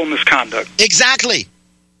sexual misconduct. Exactly.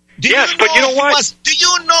 Yes, but you know what? Do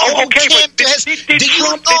you know who came to his? Do you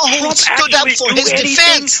know who stood up for his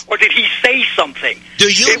defense? Or did he say something? Do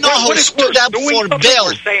you know who stood up for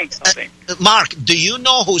Bill? Mark, do you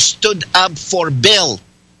know who stood up for Bill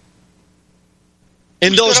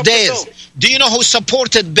in those days? Do you know who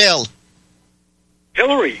supported Bill?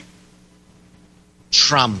 Hillary.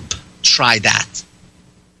 Trump. Try that.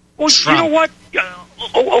 Well, Trump. You know what?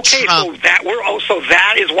 Okay, Trump. So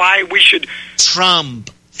that is why we should.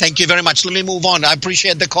 Trump. Thank you very much. Let me move on. I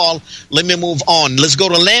appreciate the call. Let me move on. Let's go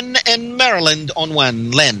to Lynn in Maryland on one.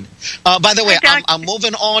 Lynn. By the way, I'm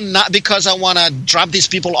moving on not because I want to drop these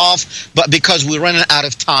people off, but because we're running out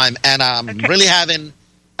of time, and I'm really having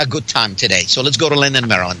a good time today. So let's go to Lynn in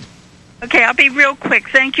Maryland. Okay, I'll be real quick.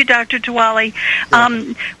 Thank you, Dr. Tillawi.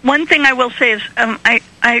 One thing I will say is I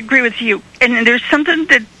agree with you, and there's something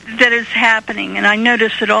that is happening, and I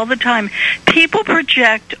notice it all the time. People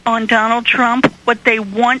project on Donald Trump what they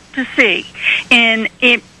want to see.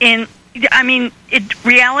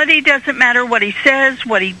 Reality doesn't matter what he says,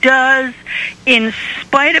 what he does. In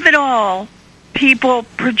spite of it all, people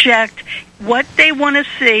project what they want to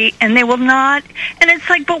see, and they will not. And it's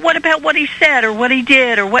like, but what about what he said or what he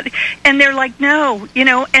did or what? And they're like, no,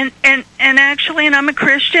 and actually, and I'm a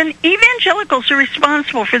Christian, evangelicals are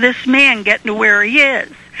responsible for this man getting to where he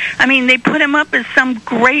is. I mean, they put him up as some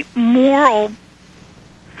great moral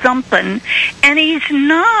something, and he's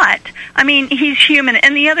not. I mean, he's human.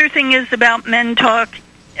 And the other thing is about men talk,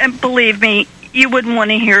 and believe me, you wouldn't want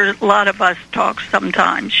to hear a lot of us talk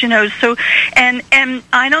sometimes, So, and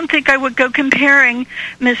I don't think I would go comparing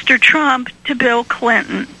Mr. Trump to Bill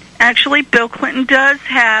Clinton. Actually, Bill Clinton does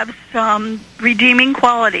have some redeeming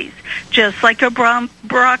qualities, just like Barack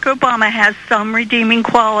Obama has some redeeming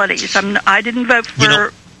qualities. I didn't vote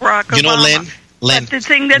for Barack Obama. Lynn, but the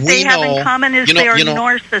thing that they have in common is they are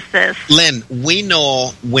narcissists. Lynn, we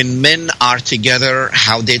know when men are together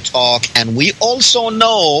how they talk, and we also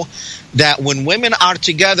know that when women are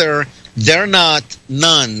together, they're not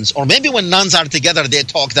nuns. Or maybe when nuns are together, they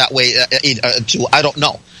talk that way too. I don't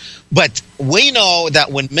know. But we know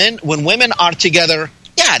that when women are together,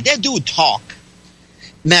 yeah, they do talk.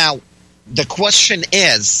 Now, the question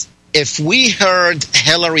is, if we heard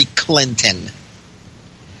Hillary Clinton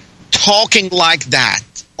talking like that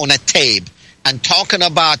on a tape and talking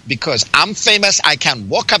about, because I'm famous, I can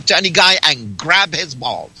walk up to any guy and grab his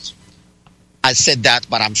balls. I said that,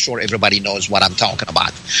 but I'm sure everybody knows what I'm talking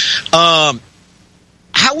about.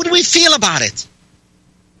 How would we feel about it?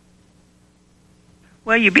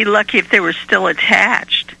 Well, you'd be lucky if they were still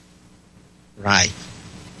attached. Right.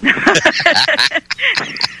 The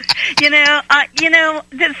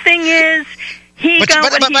thing is, he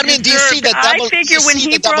got what he deserved. I figure when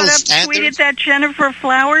he tweeted that Jennifer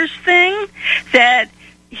Flowers thing, that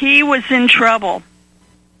he was in trouble.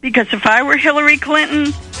 Because if I were Hillary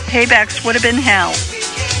Clinton, paybacks would have been hell.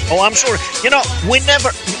 Oh, I'm sure.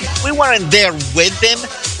 We weren't there with him.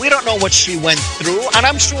 We don't know what she went through. And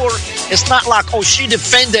I'm sure it's not like, she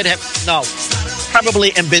defended him. No. Probably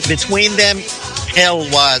in between them, hell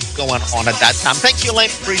was going on at that time. Thank you, Lynn.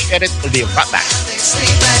 Appreciate it. We'll be right back.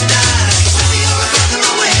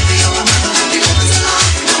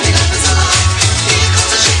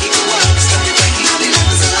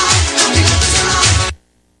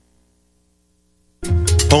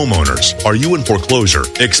 Homeowners, are you in foreclosure,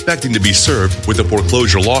 expecting to be served with a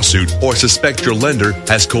foreclosure lawsuit, or suspect your lender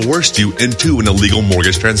has coerced you into an illegal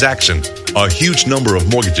mortgage transaction? A huge number of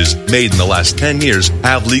mortgages made in the last 10 years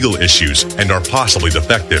have legal issues and are possibly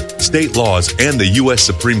defective. State laws and the U.S.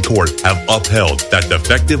 Supreme Court have upheld that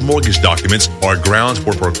defective mortgage documents are grounds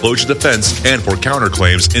for foreclosure defense and for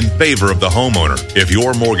counterclaims in favor of the homeowner. If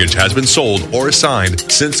your mortgage has been sold or assigned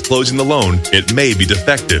since closing the loan, it may be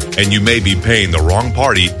defective and you may be paying the wrong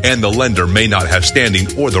party, and the lender may not have standing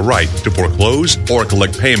or the right to foreclose or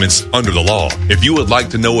collect payments under the law. If you would like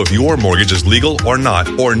to know if your mortgage is legal or not,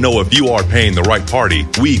 or know if you are paying the right party,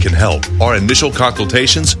 we can help. Our initial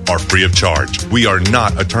consultations are free of charge. We are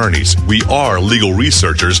not attorneys. We are legal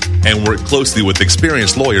researchers and work closely with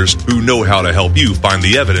experienced lawyers who know how to help you find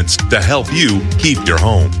the evidence to help you keep your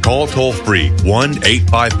home. Call toll-free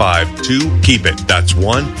 1-855-2-KEEP-IT. That's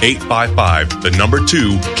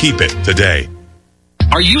 1-855-2-KEEP-IT today.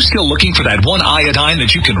 Are you still looking for that one iodine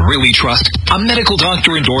that you can really trust? A medical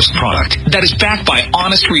doctor endorsed product that is backed by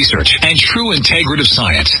honest research and true integrative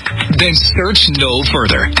science? Then search no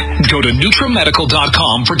further. Go to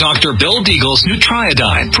NutriMedical.com for Dr. Bill Deagle's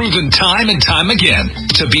Nutriodine, proven time and time again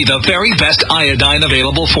to be the very best iodine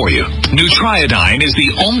available for you. Nutriodine is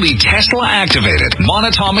the only Tesla-activated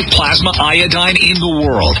monatomic plasma iodine in the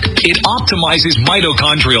world. It optimizes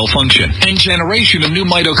mitochondrial function and generation of new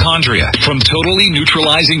mitochondria from totally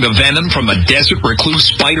neutralizing the venom from a desert recluse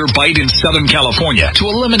spider bite in Southern California to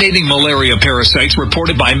eliminating malaria parasites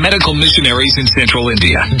reported by medical missionaries in central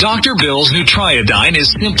India. Dr. Bill's Nutriodine is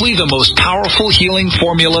simply the most powerful healing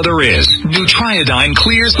formula there is. Nutriodine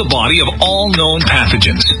clears the body of all known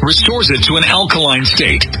pathogens, restores it to an alkaline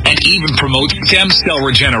state, and even promotes stem cell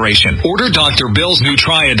regeneration. Order Dr. Bill's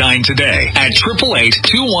Nutriodine today at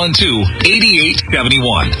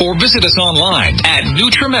 888-212-8871 or visit us online at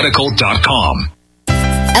NutriMedical.com.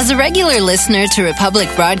 As a regular listener to Republic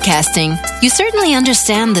Broadcasting, you certainly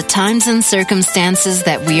understand the times and circumstances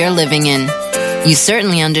that we are living in. You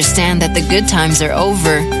certainly understand that the good times are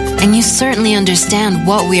over, and you certainly understand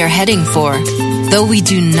what we are heading for. Though we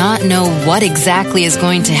do not know what exactly is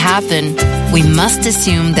going to happen, we must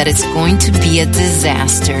assume that it's going to be a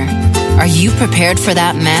disaster. Are you prepared for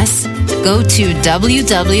that mess? Go to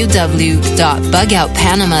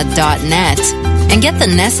www.bugoutpanama.net and get the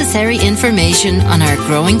necessary information on our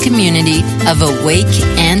growing community of awake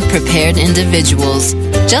and prepared individuals,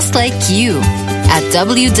 just like you. At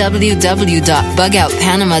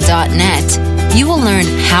www.bugoutpanama.net, you will learn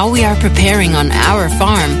how we are preparing on our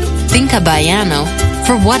farm, Finca Bayano,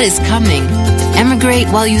 for what is coming. Emigrate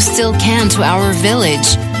while you still can to our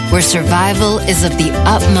village, where survival is of the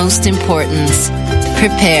utmost importance.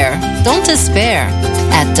 Prepare, don't despair,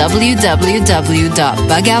 at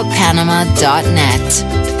www.bugoutpanama.net.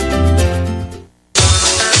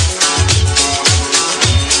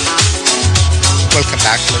 Welcome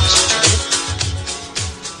back, folks.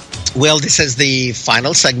 Well, this is the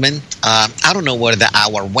final segment. I don't know where the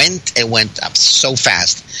hour went. It went up so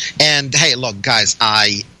fast. And hey, look, guys,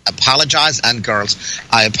 I apologize, and girls,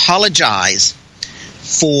 I apologize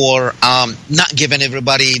for not giving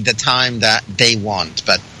everybody the time that they want,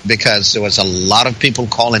 but because there was a lot of people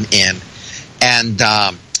calling in. And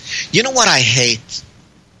you know what I hate?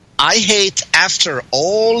 I hate after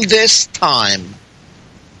all this time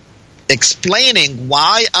explaining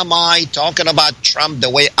why am I talking about Trump the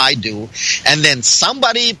way I do, and then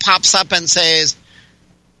somebody pops up and says,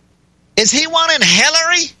 is he wanting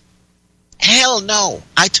Hillary? Hell no.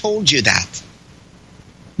 I told you that.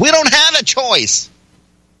 We don't have a choice.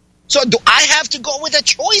 So do I have to go with a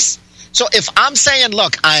choice? So if I'm saying,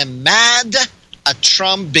 look, I am mad at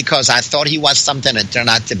Trump because I thought he was something and turned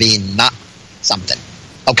out to be not something,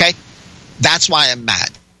 okay? That's why I'm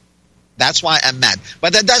mad. That's why I'm mad.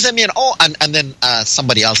 But that doesn't mean, and then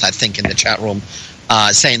somebody else, I think, in the chat room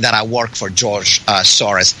saying that I work for George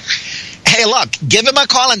Soros. Hey, look, give him a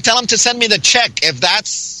call and tell him to send me the check.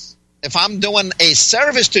 If I'm doing a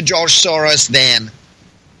service to George Soros, then,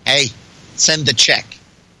 hey, send the check.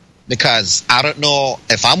 Because I don't know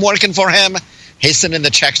if I'm working for him, he's sending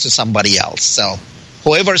the checks to somebody else. So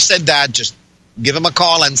whoever said that, just give him a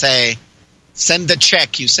call and say, send the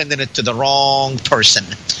check. You're sending it to the wrong person.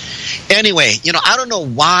 Anyway, I don't know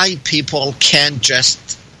why people can't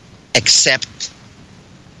just accept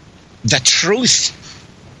the truth.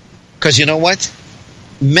 Because you know what?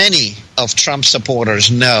 Many of Trump's supporters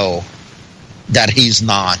know that he's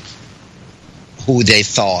not who they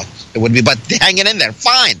thought it would be. But they're hanging in there.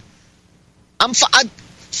 Fine. I'm fine.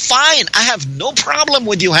 I have no problem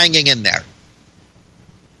with you hanging in there.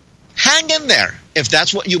 Hang in there. If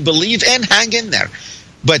that's what you believe in, hang in there.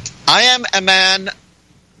 But I am a man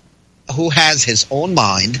who has his own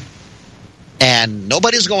mind, and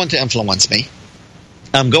nobody's going to influence me.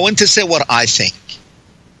 I'm going to say what I think.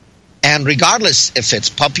 And regardless if it's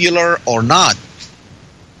popular or not,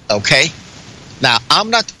 okay? Now, I'm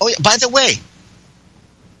not, by the way,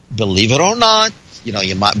 believe it or not,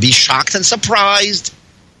 you might be shocked and surprised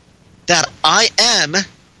that I am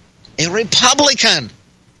a Republican.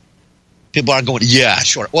 People are going, yeah,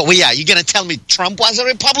 sure. Well, yeah, you're going to tell me Trump was a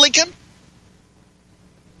Republican?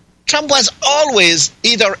 Trump was always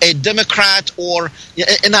either a Democrat or,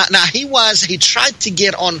 now he tried to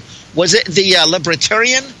get on, was it the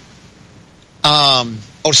Libertarian?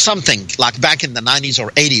 Or something, like back in the 90s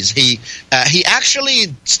or 80s. He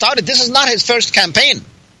actually started, this is not his first campaign.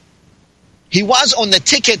 He was on the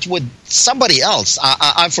ticket with somebody else.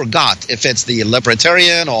 I forgot if it's the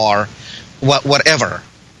Libertarian or whatever.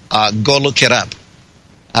 Go look it up.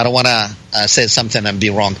 I don't want to say something and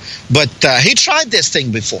be wrong. But he tried this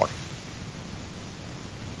thing before.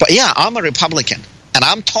 But yeah, I'm a Republican. And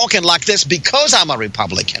I'm talking like this because I'm a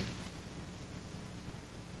Republican.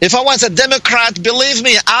 If I was a Democrat, believe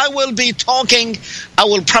me, I will be talking, I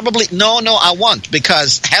will probably, no, I won't,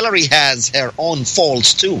 because Hillary has her own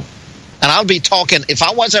faults too. And I'll be talking, if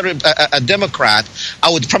I was a Democrat,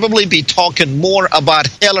 I would probably be talking more about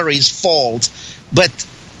Hillary's faults. But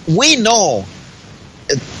we know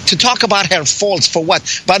to talk about her faults for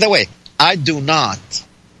what? By the way, I do not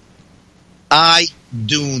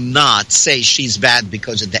say she's bad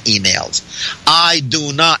because of the emails. I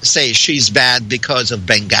do not say she's bad because of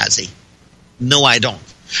Benghazi. No, I don't.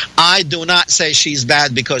 I do not say she's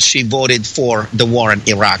bad because she voted for the war in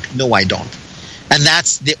Iraq. No, I don't. And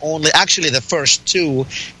that's actually the first two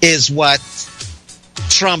is what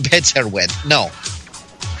Trump hits her with. No.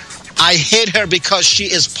 I hate her because she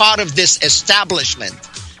is part of this establishment.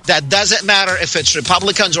 That doesn't matter if it's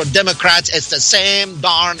Republicans or Democrats, it's the same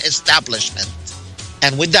darn establishment.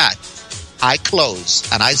 And with that, I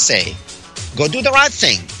close and I say, go do the right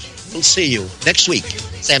thing. We'll see you next week.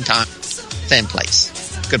 Same time, same place.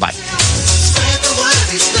 Goodbye.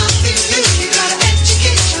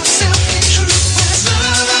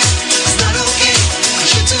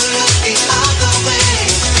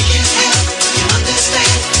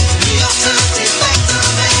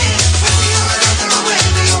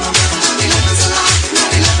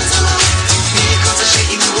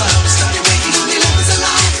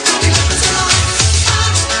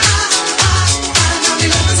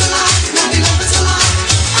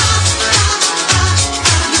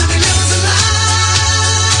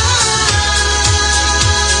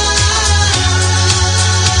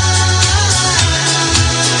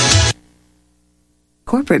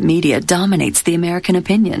 Corporate media dominates the American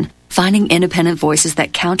opinion. Finding independent voices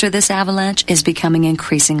that counter this avalanche is becoming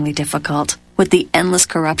increasingly difficult. With the endless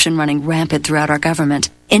corruption running rampant throughout our government,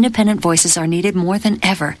 independent voices are needed more than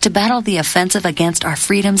ever to battle the offensive against our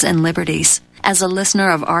freedoms and liberties. As a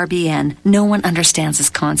listener of RBN, no one understands this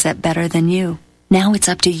concept better than you. Now it's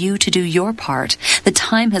up to you to do your part. The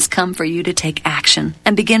time has come for you to take action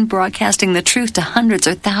and begin broadcasting the truth to hundreds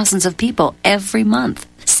or thousands of people every month.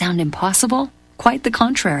 Sound impossible? Quite the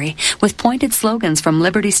contrary. With pointed slogans from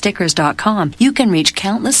LibertyStickers.com, you can reach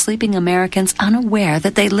countless sleeping Americans unaware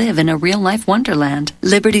that they live in a real-life wonderland.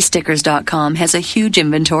 LibertyStickers.com has a huge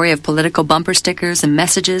inventory of political bumper stickers and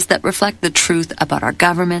messages that reflect the truth about our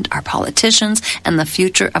government, our politicians, and the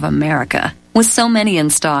future of America. With so many in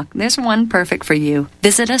stock, there's one perfect for you.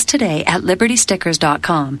 Visit us today at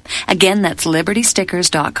LibertyStickers.com. Again, that's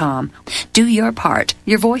LibertyStickers.com. Do your part.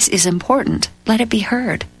 Your voice is important. Let it be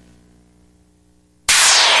heard.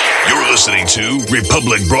 You're listening to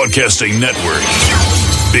Republic Broadcasting Network.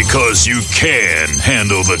 Because you can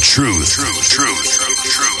handle the truth.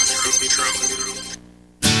 Truth.